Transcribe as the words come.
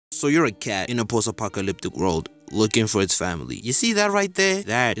So you're a cat in a post-apocalyptic world looking for its family. You see that right there?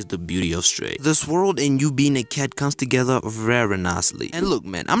 That is the beauty of Stray. This world and you being a cat comes together very nicely. And look,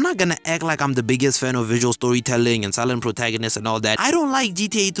 man, I'm not gonna act like I'm the biggest fan of visual storytelling and silent protagonists and all that. I don't like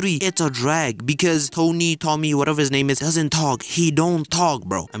GTA 3. It's a drag because Tommy, whatever his name is, doesn't talk. He don't talk,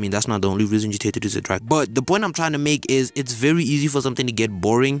 bro. I mean, that's not the only reason GTA 3 is a drag. But the point I'm trying to make is it's very easy for something to get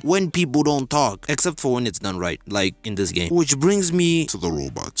boring when people don't talk, except for when it's done right, like in this game. Which brings me to the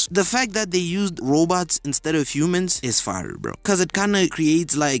robots. The fact that they used robots instead of humans is fire, bro, because it kind of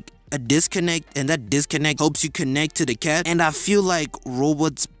creates like a disconnect, and that disconnect helps you connect to the cat. And I feel like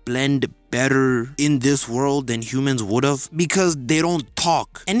robots blend better in this world than humans would have because they don't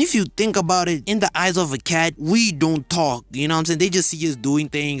talk. And if you think about it, in the eyes of a cat, we don't talk, you know what I'm saying? They just see us doing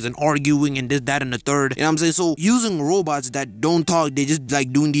things and arguing and this, that, and the third, you know what I'm saying? So using robots that don't talk, they just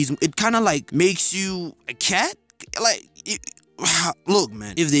like doing these, it kind of like makes you a cat. Like look,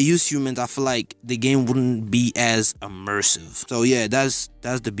 man, if they use humans, I feel like the game wouldn't be as immersive. So yeah, that's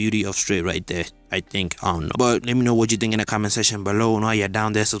the beauty of Stray right there, I think. I don't know, but let me know what you think in the comment section below. And while you're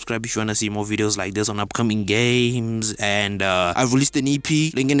down there, subscribe if you want to see more videos like this on upcoming games. And I've released an EP,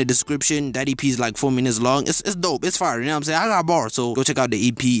 link in the description. That EP is like 4 minutes long. It's dope, it's fire, you know what I'm saying? I got bars, so go check out the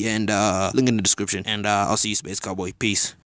EP and link in the description. And I'll see you, Space Cowboy. Peace.